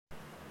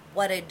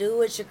What it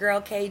do? It's your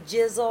girl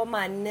KDz,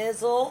 my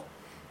nizzle,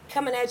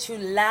 coming at you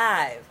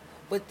live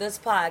with this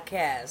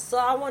podcast. So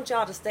I want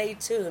y'all to stay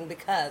tuned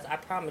because I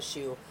promise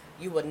you,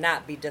 you will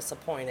not be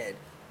disappointed.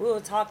 We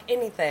will talk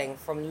anything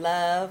from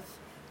love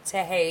to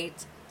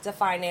hate to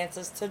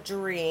finances to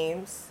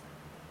dreams.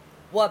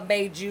 What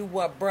made you,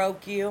 what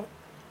broke you.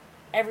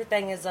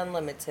 Everything is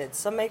unlimited.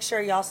 So make sure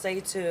y'all stay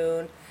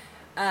tuned.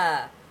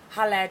 Holla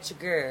at your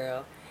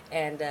girl.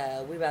 And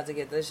we about to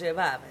get this shit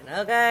popping,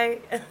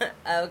 okay?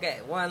 Okay,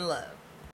 one love.